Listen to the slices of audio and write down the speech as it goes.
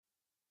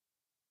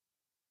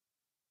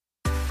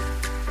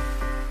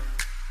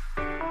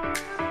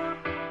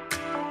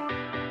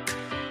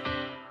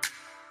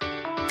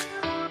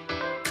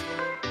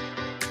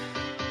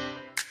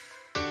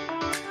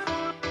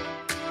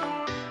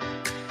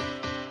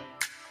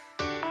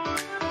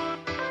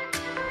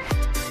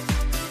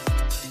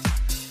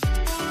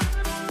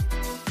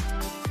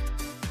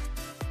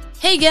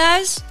Hey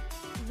guys,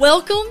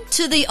 welcome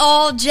to the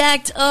All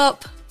Jacked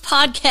Up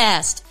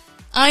podcast.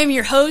 I am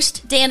your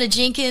host, Dana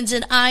Jenkins,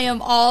 and I am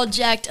all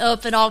jacked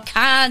up in all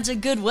kinds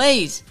of good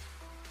ways.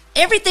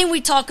 Everything we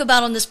talk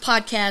about on this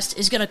podcast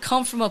is going to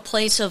come from a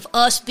place of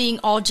us being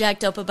all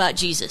jacked up about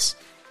Jesus.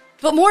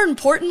 But more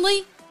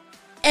importantly,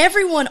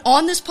 everyone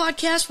on this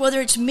podcast,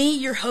 whether it's me,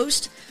 your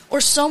host,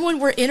 or someone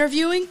we're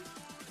interviewing,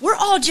 we're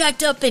all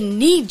jacked up and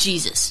need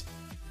Jesus.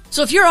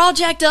 So if you're all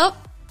jacked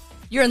up,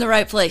 you're in the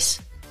right place.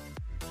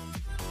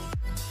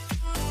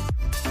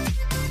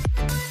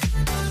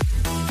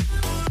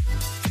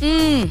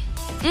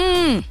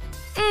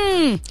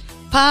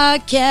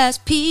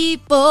 Podcast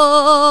people,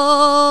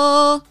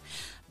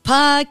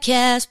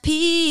 podcast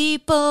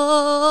people,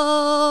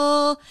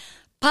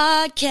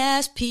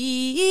 podcast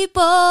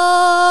people.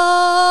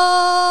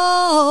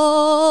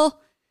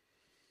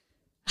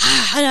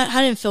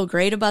 I didn't feel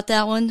great about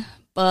that one,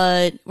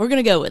 but we're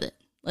going to go with it.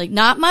 Like,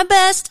 not my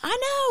best.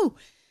 I know.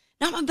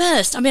 Not my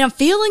best. I mean, I'm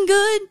feeling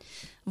good.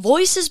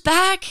 Voice is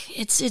back.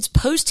 It's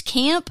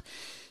post-camp.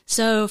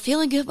 So,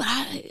 feeling good, but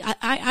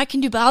I can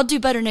do better. I'll do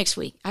better next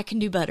week. I can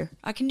do better.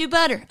 I'm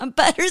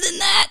better than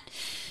that.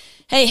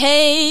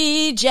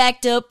 Hey,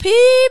 jacked up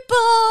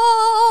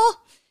people.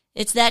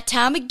 It's that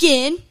time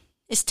again.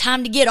 It's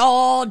time to get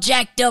all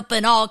jacked up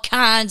in all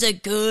kinds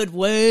of good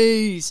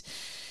ways.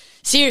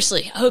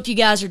 Seriously, I hope you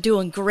guys are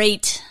doing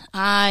great.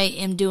 I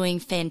am doing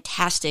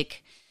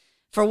fantastic.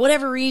 For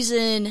whatever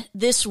reason,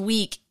 this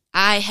week,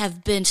 I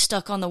have been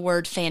stuck on the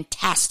word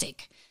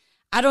fantastic.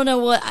 I don't know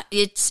what,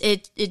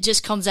 it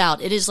just comes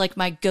out. It is like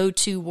my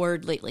go-to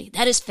word lately.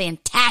 That is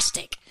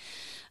fantastic.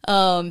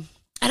 And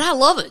I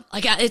love it.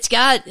 Like, it's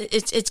got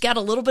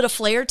a little bit of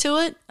flair to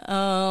it.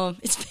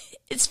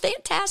 It's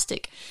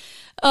fantastic.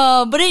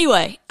 But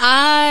anyway,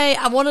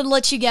 I wanted to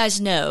let you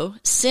guys know,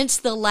 since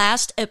the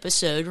last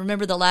episode,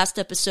 remember the last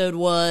episode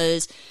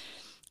was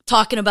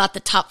talking about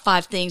the top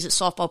 5 things that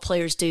softball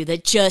players do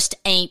that just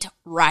ain't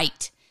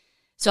right.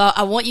 So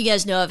I want you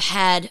guys to know I've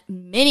had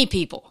many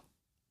people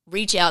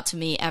reach out to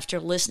me after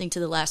listening to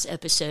the last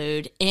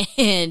episode,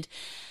 and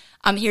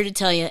I'm here to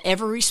tell you,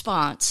 every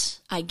response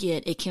I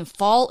get, it can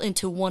fall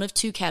into one of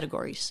 2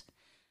 categories.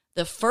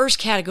 The first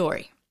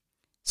category,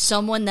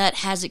 someone that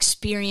has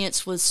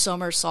experience with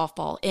summer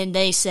softball, and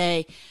they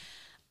say,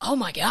 oh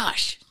my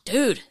gosh,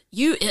 dude,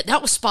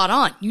 that was spot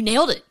on. You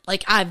nailed it.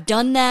 Like, I've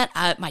done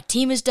that. My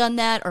team has done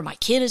that, or my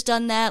kid has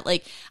done that.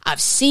 Like,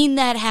 I've seen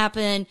that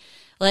happen.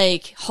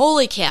 Like,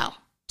 holy cow,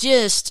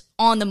 just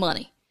on the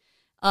money.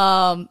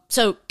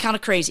 So kind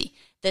of crazy.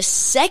 The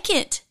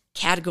second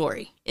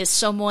category is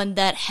someone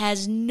that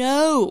has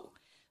no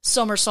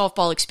summer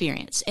softball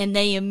experience, and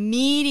they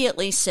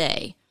immediately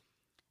say,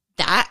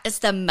 that is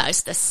the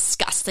most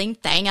disgusting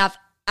thing I've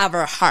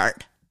ever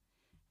heard.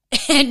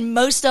 And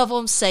most of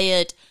them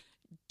say it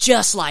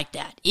just like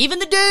that. Even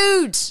the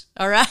dudes.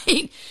 All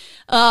right.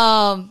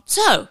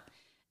 So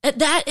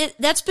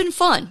that's been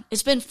fun.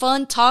 It's been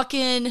fun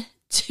talking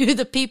to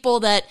the people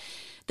that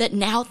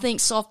now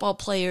think softball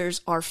players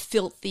are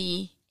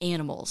filthy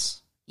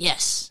animals.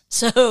 Yes.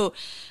 So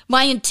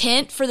my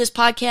intent for this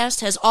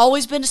podcast has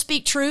always been to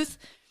speak truth.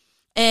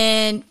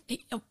 And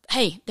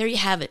hey, there you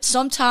have it.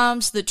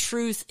 Sometimes the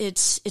truth,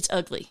 it's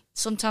ugly.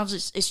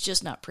 Sometimes it's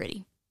just not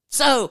pretty.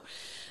 So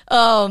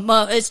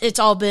it's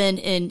all been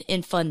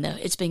in fun though.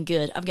 It's been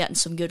good. I've gotten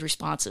some good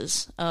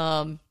responses.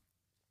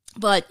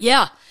 But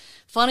yeah,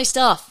 funny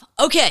stuff.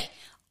 Okay.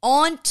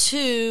 On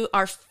to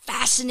our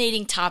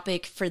fascinating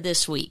topic for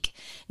this week.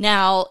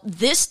 Now,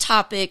 this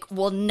topic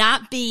will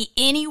not be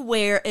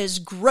anywhere as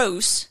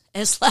gross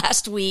as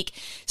last week.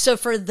 So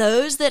for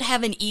those that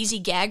have an easy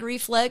gag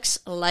reflex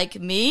like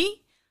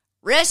me,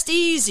 rest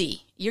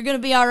easy. You're going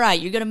to be all right.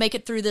 You're going to make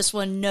it through this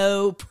one,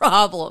 no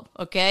problem,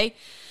 okay?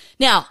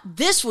 Now,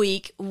 this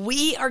week,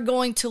 we are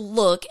going to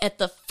look at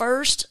the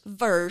first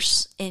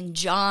verse in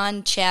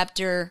John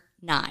chapter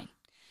 9.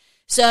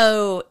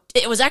 So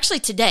it was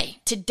actually today.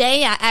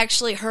 Today, I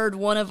actually heard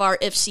one of our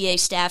FCA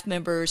staff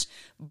members,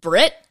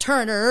 Brett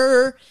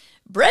Turner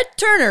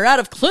out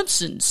of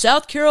Clemson,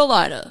 South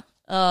Carolina.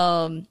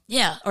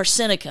 Or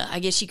Seneca. I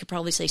guess you could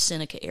probably say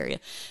Seneca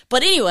area.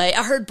 But anyway,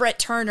 I heard Brett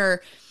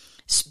Turner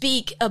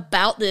speak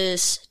about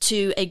this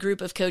to a group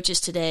of coaches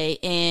today.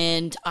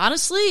 And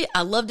honestly,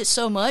 I loved it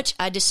so much,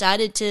 I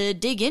decided to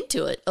dig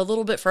into it a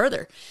little bit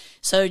further.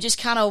 So just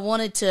kind of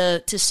wanted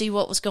to see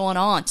what was going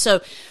on.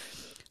 So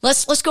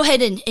Let's go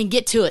ahead and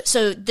get to it.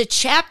 So the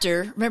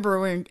chapter,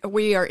 remember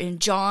we are in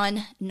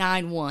John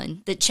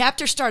 9:1. The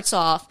chapter starts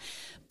off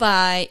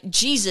by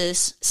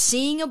Jesus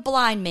seeing a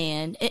blind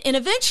man and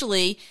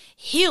eventually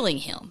healing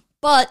him.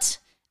 But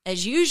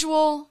as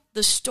usual,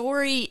 the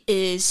story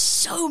is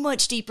so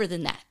much deeper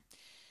than that.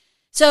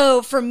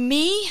 So for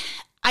me,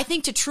 I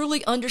think to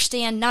truly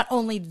understand not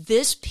only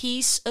this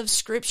piece of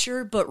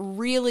Scripture, but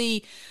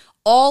really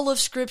all of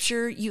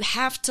Scripture, you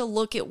have to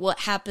look at what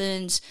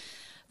happens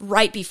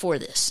right before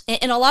this.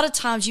 And a lot of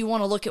times you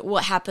want to look at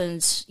what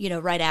happens,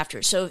 right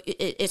after. So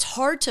it's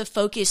hard to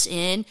focus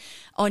in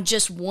on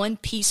just one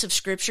piece of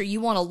scripture.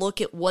 You want to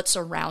look at what's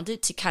around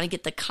it to kind of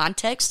get the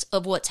context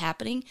of what's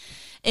happening.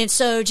 And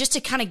so just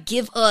to kind of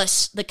give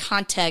us the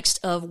context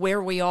of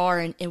where we are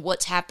and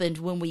what's happened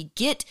when we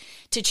get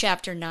to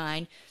chapter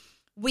 9,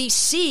 we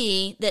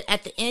see that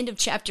at the end of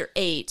chapter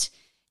 8,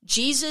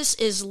 Jesus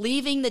is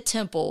leaving the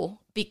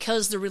temple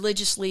because the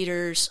religious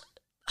leaders,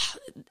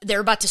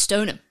 they're about to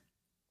stone him.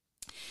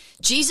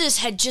 Jesus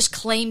had just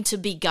claimed to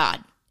be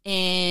God.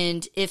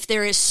 And if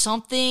there is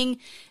something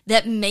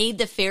that made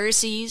the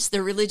Pharisees,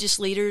 the religious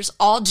leaders,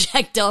 all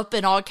jacked up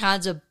in all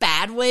kinds of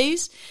bad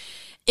ways,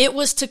 it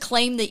was to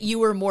claim that you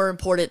were more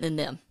important than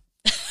them.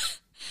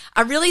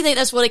 I really think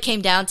that's what it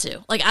came down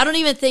to. Like, I don't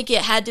even think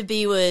it had to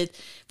be with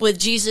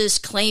Jesus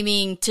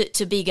claiming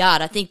to be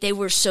God. I think they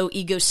were so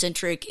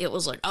egocentric. It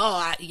was like,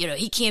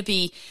 he can't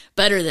be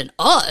better than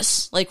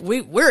us. Like,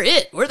 we're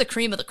it. We're the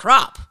cream of the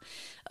crop.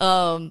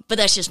 But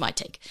that's just my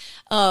take.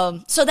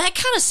 So that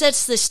kind of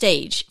sets the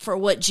stage for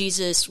what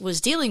Jesus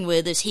was dealing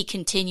with as he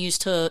continues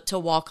to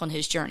walk on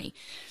his journey.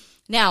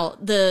 Now,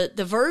 the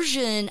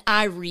version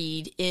I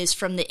read is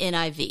from the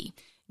NIV,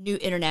 New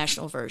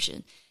International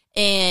Version.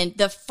 And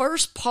the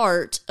first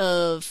part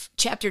of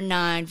chapter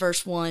 9,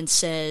 verse 1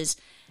 says,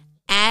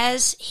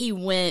 as he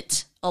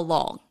went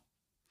along.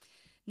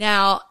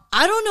 Now,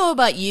 I don't know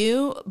about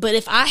you, but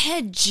if I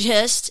had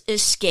just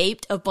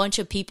escaped a bunch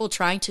of people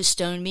trying to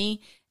stone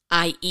me,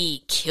 i.e.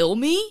 kill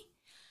me,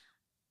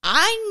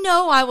 I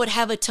know I would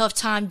have a tough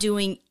time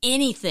doing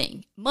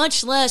anything,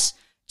 much less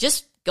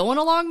just going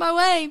along my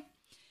way.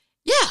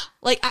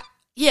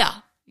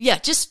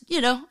 Just,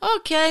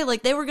 okay,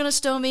 like they were going to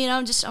stone me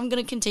and I'm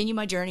going to continue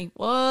my journey,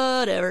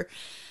 whatever.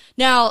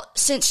 Now,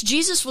 since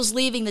Jesus was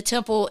leaving the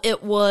temple,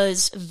 it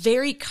was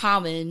very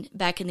common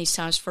back in these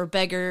times for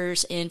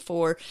beggars and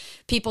for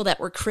people that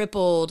were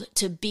crippled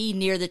to be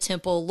near the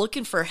temple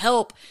looking for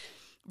help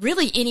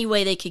really any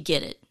way they could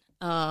get it.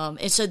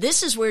 And so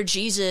this is where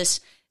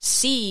Jesus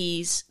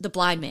sees the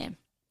blind man.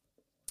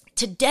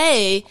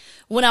 Today,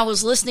 when I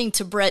was listening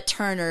to Brett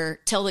Turner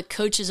tell the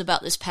coaches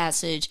about this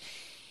passage,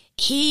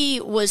 he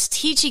was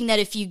teaching that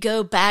if you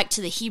go back to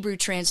the Hebrew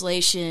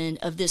translation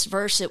of this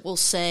verse, it will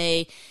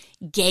say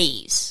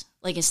gaze.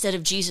 Like instead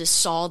of Jesus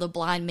saw the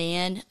blind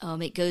man,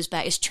 it goes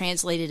back, it's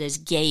translated as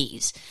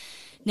gaze.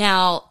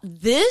 Now,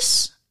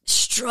 this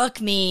struck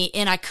me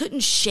and I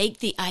couldn't shake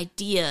the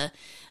idea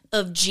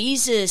of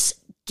Jesus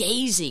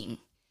gazing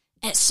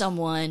at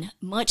someone,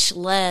 much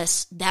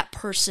less that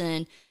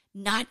person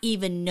not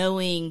even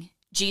knowing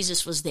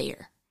Jesus was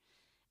there.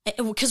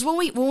 Because when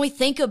we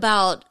think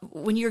about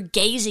when you're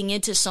gazing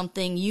into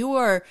something,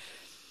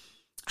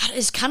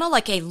 it's kind of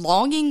like a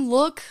longing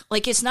look.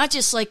 Like it's not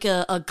just like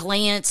a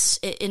glance,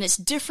 and it's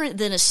different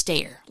than a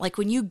stare. Like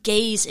when you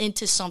gaze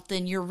into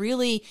something, you're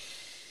really,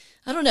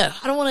 I don't know,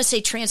 I don't want to say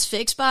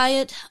transfixed by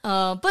it,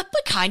 but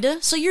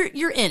kinda. So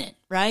you're in it,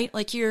 right?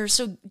 Like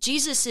so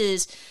Jesus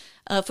is,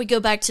 if we go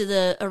back to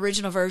the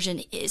original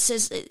version, it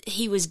says that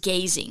he was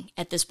gazing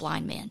at this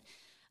blind man.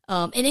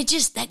 And it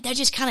just, that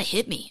just kind of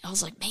hit me. I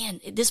was like, man,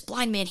 this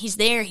blind man, he's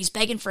there, he's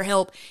begging for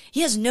help.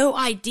 He has no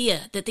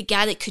idea that the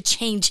guy that could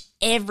change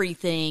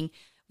everything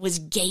was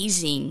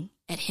gazing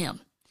at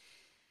him.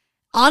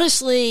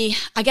 Honestly,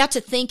 I got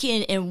to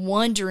thinking and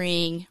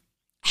wondering,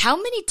 how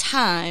many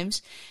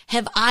times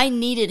have I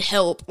needed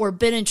help or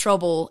been in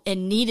trouble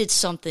and needed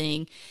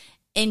something,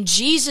 and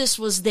Jesus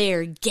was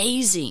there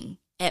gazing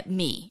at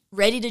me,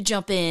 ready to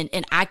jump in,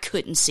 and I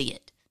couldn't see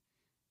it?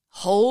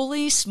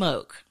 Holy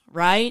smoke,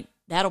 right?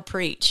 That'll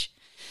preach.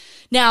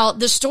 Now,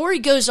 the story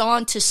goes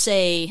on to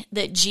say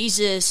that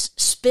Jesus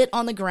spit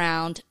on the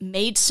ground,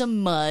 made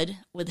some mud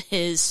with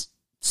his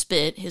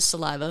spit, his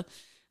saliva.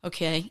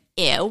 Okay,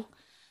 ew.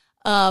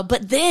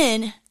 But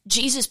then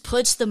Jesus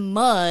puts the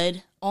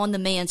mud on the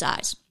man's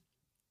eyes.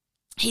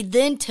 He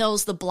then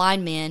tells the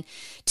blind man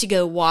to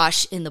go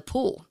wash in the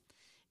pool.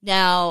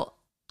 Now,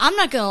 I'm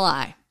not going to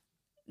lie.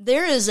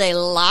 There is a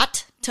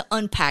lot to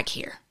unpack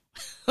here.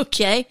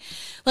 Okay?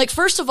 Like,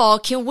 first of all,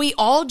 can we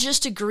all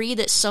just agree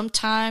that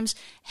sometimes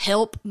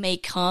help may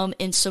come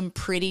in some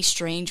pretty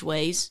strange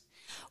ways?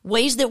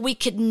 Ways that we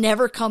could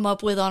never come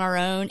up with on our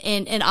own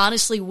and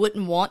honestly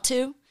wouldn't want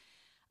to?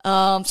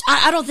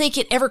 I don't think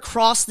it ever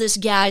crossed this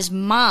guy's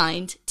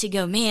mind to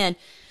go, man,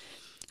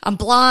 I'm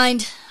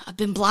blind. I've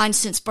been blind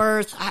since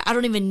birth. I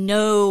don't even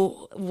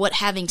know what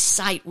having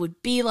sight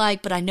would be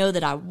like, but I know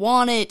that I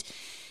want it.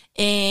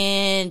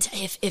 And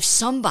if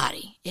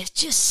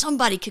just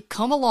somebody could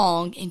come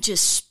along and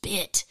just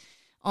spit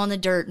on the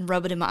dirt and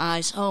rub it in my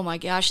eyes, oh my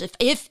gosh,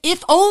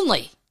 if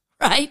only,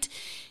 right?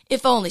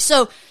 If only.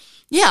 So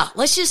yeah,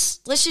 let's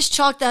just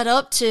chalk that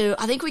up to,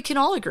 I think we can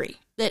all agree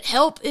that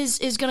help is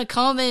going to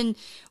come in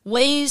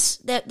ways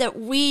that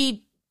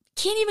we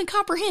can't even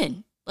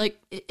comprehend. Like,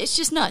 it's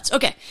just nuts.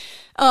 Okay.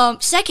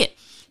 Second,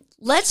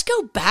 let's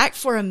go back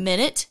for a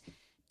minute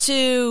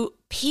to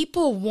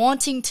people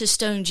wanting to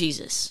stone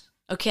Jesus.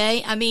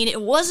 Okay? I mean,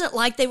 it wasn't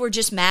like they were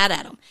just mad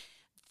at him.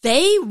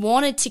 They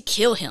wanted to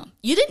kill him.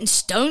 You didn't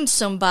stone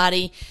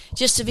somebody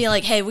just to be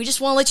like, hey, we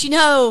just want to let you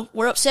know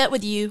we're upset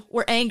with you.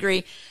 We're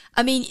angry.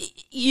 I mean,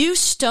 you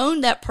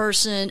stoned that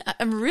person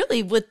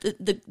really with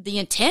the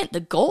intent. The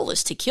goal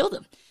is to kill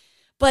them.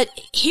 But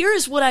here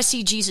is what I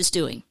see Jesus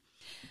doing.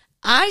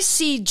 I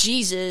see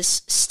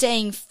Jesus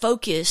staying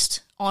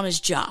focused on his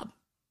job.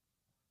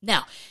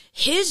 Now,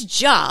 his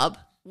job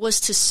was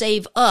to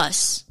save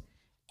us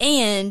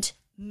and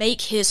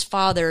make his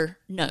Father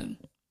known.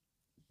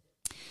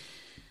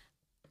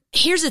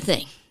 Here's the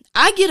thing.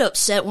 I get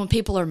upset when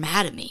people are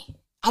mad at me.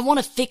 I want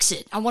to fix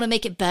it. I want to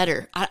make it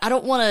better. I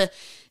don't want to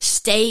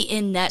stay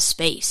in that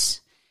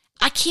space.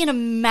 I can't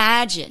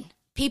imagine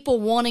people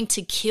wanting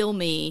to kill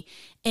me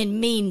and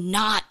me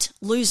not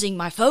losing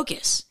my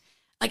focus.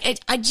 Like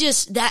I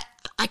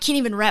can't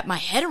even wrap my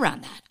head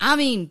around that. I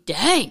mean,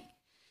 dang.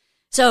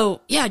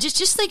 So yeah,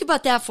 just think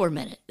about that for a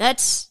minute.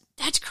 That's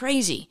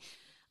crazy.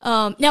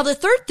 Now the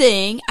third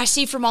thing I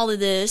see from all of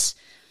this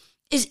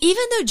is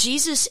even though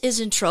Jesus is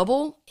in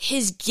trouble,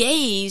 his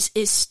gaze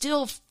is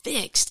still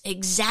fixed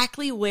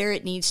exactly where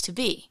it needs to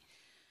be.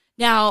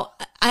 Now,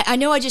 I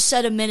know I just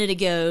said a minute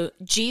ago,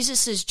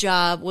 Jesus'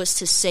 job was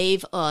to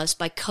save us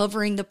by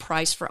covering the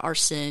price for our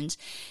sins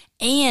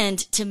and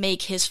to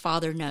make his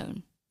Father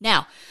known.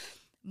 Now,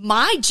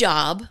 my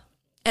job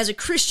as a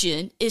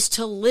Christian is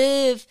to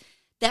live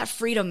that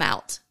freedom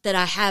out that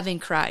I have in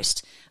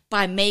Christ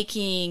by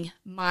making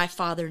my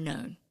Father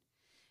known.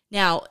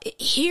 Now,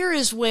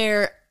 here's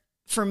where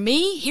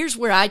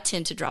I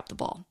tend to drop the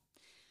ball.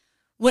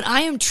 When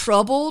I am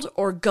troubled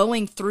or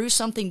going through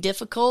something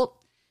difficult,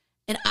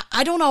 and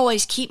I don't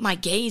always keep my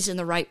gaze in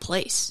the right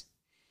place.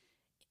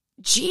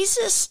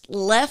 Jesus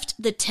left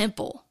the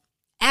temple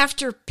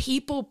after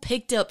people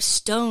picked up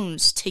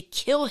stones to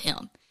kill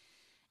him.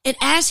 And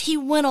as he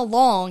went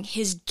along,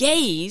 his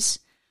gaze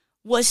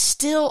was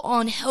still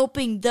on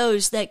helping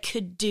those that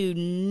could do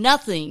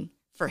nothing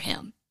for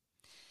him.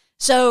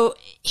 So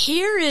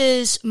here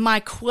is my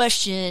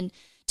question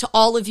to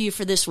all of you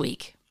for this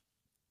week.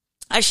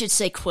 I should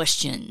say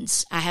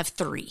questions. I have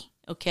 3,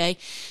 okay?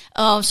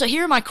 So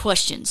here are my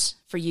questions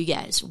for you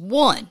guys.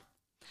 1,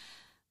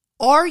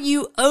 are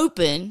you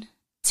open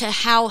to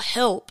how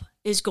help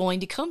is going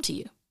to come to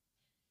you?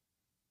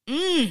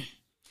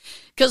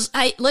 Because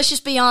let's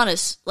just be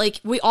honest, like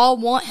we all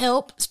want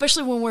help,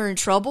 especially when we're in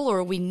trouble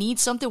or we need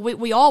something.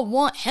 We all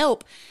want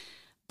help.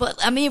 But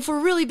I mean, if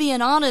we're really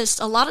being honest,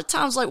 a lot of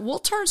times, like we'll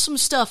turn some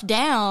stuff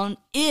down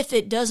if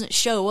it doesn't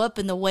show up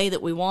in the way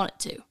that we want it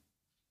to.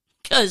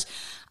 Because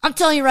I'm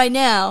telling you right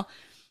now,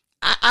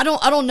 I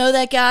don't know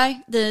that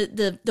guy,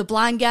 the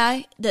blind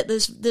guy that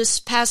this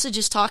passage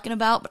is talking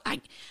about, but I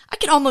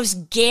can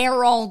almost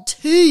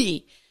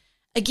guarantee.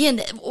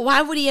 Again,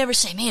 why would he ever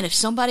say, man, if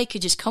somebody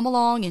could just come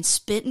along and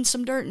spit in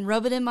some dirt and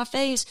rub it in my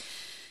face,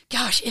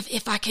 gosh,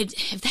 if that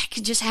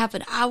could just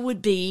happen, I'd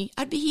be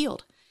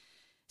healed.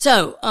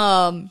 So,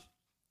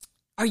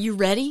 are you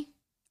ready?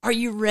 Are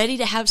you ready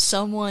to have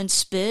someone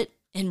spit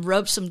and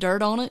rub some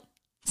dirt on it?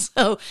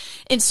 So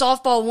in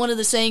softball, one of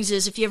the sayings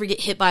is if you ever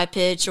get hit by a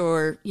pitch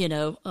or,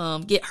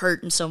 get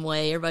hurt in some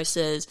way, everybody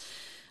says,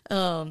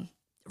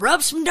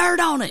 rub some dirt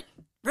on it.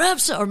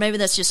 Or maybe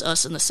that's just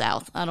us in the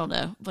South. I don't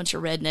know. A bunch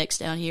of rednecks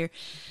down here.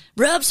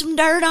 Rub some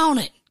dirt on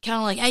it. Kind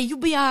of like, hey, you'll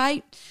be all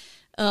right.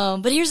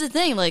 But here's the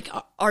thing. Like,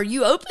 are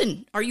you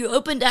open? Are you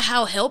open to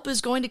how help is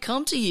going to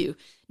come to you?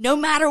 No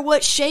matter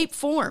what shape,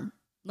 form.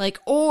 Like,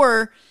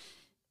 or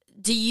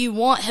do you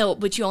want help,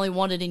 but you only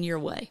want it in your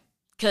way?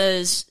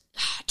 Because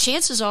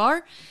chances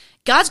are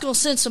God's going to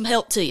send some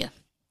help to you,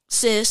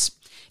 sis.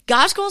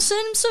 God's going to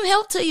send some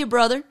help to you,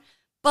 brother.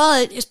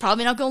 But it's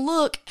probably not going to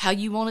look how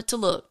you want it to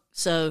look.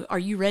 So are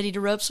you ready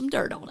to rub some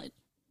dirt on it?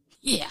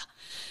 Yeah.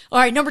 All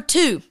right, number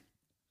 2.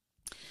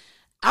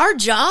 Our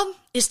job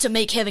is to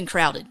make heaven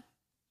crowded,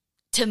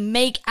 to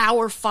make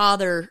our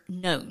Father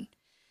known.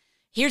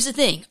 Here's the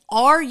thing.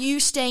 Are you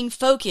staying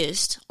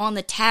focused on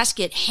the task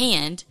at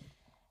hand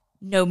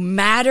no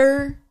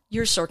matter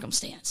your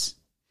circumstance?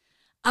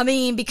 I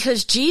mean,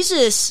 because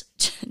Jesus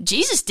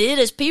did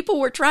as people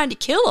were trying to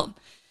kill him.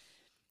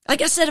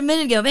 Like I said a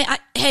minute ago, man,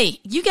 hey,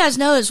 you guys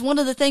know it's one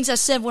of the things I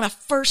said when I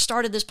first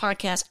started this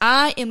podcast.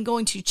 I am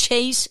going to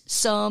chase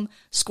some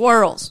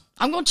squirrels.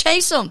 I'm going to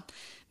chase them.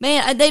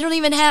 Man, they don't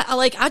even have,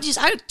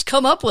 I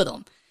come up with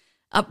them.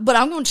 But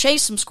I'm going to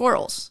chase some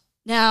squirrels.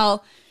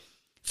 Now,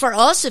 for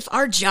us, if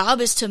our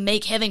job is to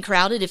make heaven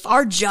crowded, if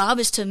our job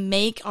is to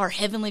make our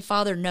Heavenly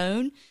Father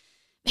known,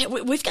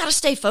 man, we've got to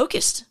stay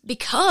focused.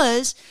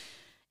 Because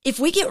if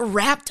we get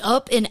wrapped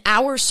up in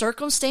our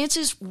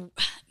circumstances,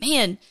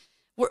 man,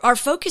 our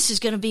focus is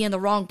going to be in the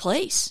wrong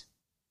place.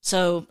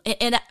 So,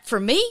 and for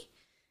me,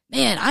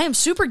 man, I am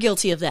super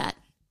guilty of that.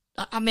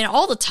 I mean,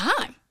 all the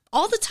time.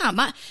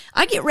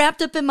 I get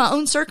wrapped up in my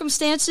own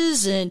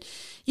circumstances, and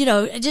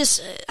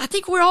I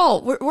think we're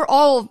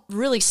all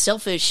really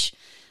selfish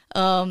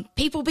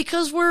people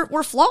because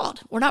we're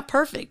flawed. We're not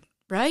perfect,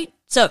 right?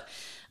 So,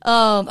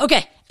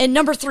 okay. And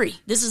number 3,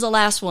 this is the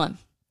last one.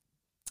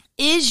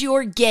 Is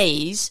your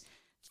gaze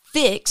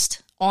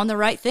fixed on the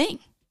right thing?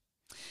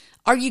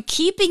 Are you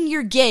keeping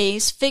your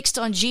gaze fixed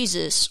on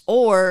Jesus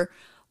or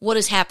what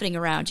is happening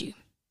around you?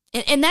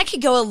 And that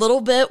could go a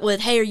little bit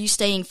with, hey, are you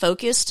staying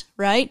focused,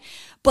 right?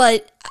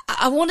 But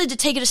I wanted to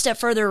take it a step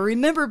further.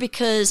 Remember,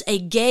 because a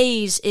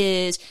gaze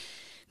is,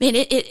 man,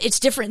 it's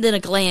different than a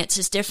glance.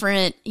 It's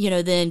different,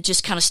 than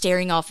just kind of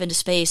staring off into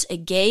space. A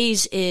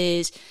gaze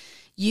is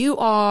you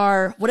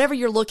are, whatever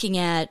you're looking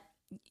at,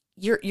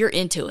 you're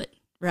into it,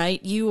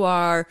 right? You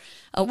are,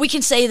 we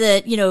can say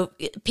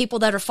that, people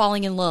that are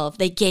falling in love,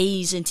 they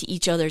gaze into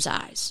each other's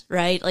eyes,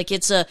 right? Like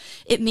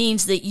it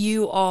means that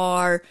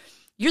you're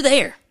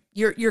there.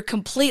 You're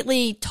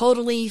completely,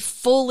 totally,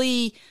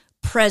 fully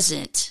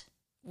present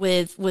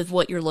with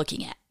what you're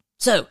looking at.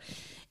 So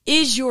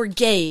is your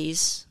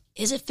gaze,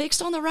 is it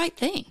fixed on the right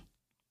thing?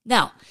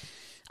 Now,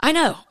 I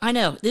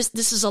know, this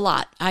is a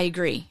lot. I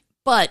agree.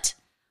 But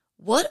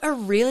what a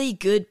really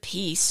good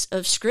piece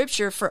of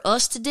scripture for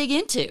us to dig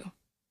into.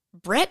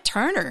 Brett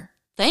Turner,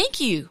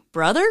 thank you,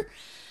 brother.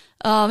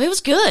 It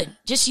was good.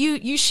 Just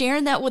you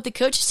sharing that with the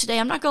coaches today.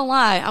 I'm not going to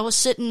lie. I was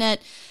sitting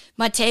at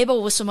my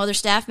table with some other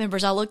staff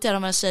members. I looked at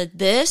them. I said,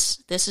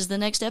 this is the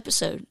next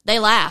episode. They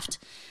laughed.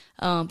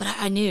 But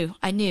I knew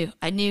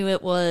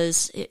it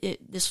was,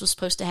 this was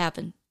supposed to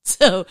happen.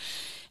 So,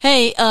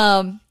 hey,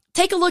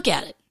 take a look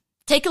at it.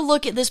 Take a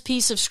look at this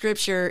piece of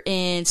scripture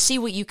and see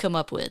what you come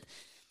up with.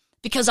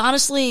 Because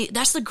honestly,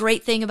 that's the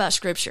great thing about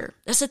scripture.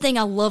 That's the thing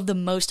I love the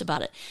most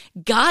about it.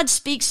 God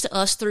speaks to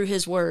us through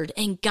his word,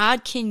 and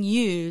God can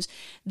use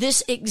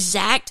this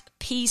exact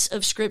piece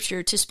of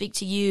scripture to speak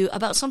to you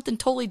about something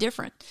totally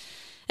different.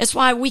 That's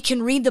why we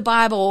can read the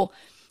Bible,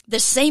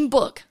 the same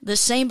book, the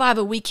same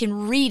Bible, we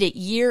can read it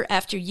year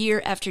after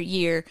year after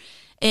year.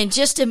 And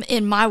just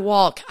in my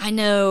walk,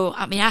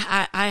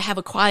 I have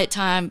a quiet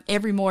time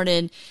every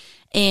morning,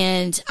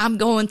 and I'm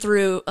going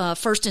through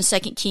 1st and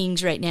 2nd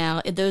Kings right now.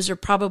 And those are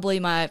probably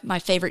my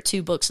favorite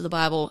 2 books of the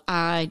Bible.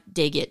 I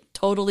dig it.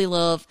 Totally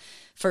love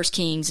 1st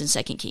Kings and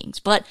 2nd Kings.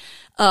 But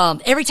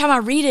every time I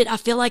read it, I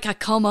feel like I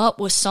come up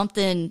with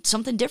something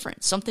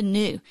different, something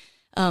new.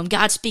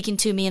 God speaking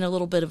to me in a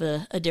little bit of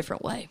a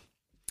different way.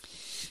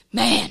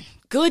 Man,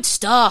 good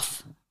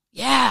stuff.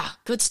 Yeah,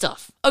 good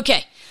stuff.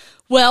 Okay,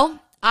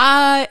 well,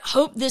 I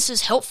hope this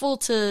is helpful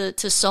to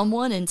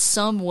someone in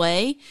some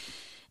way.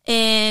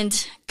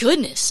 And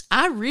goodness,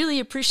 I really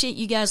appreciate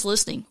you guys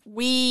listening.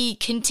 We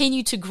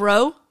continue to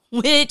grow,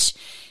 which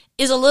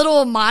is a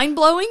little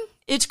mind-blowing.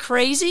 It's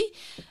crazy.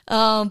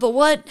 But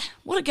what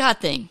a God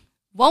thing.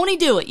 Won't he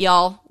do it,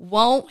 y'all?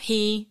 Won't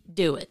he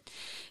do it?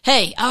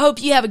 Hey, I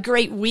hope you have a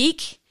great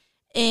week.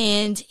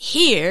 And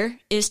here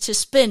is to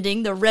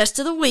spending the rest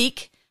of the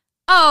week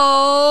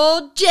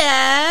all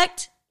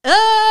jacked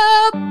up.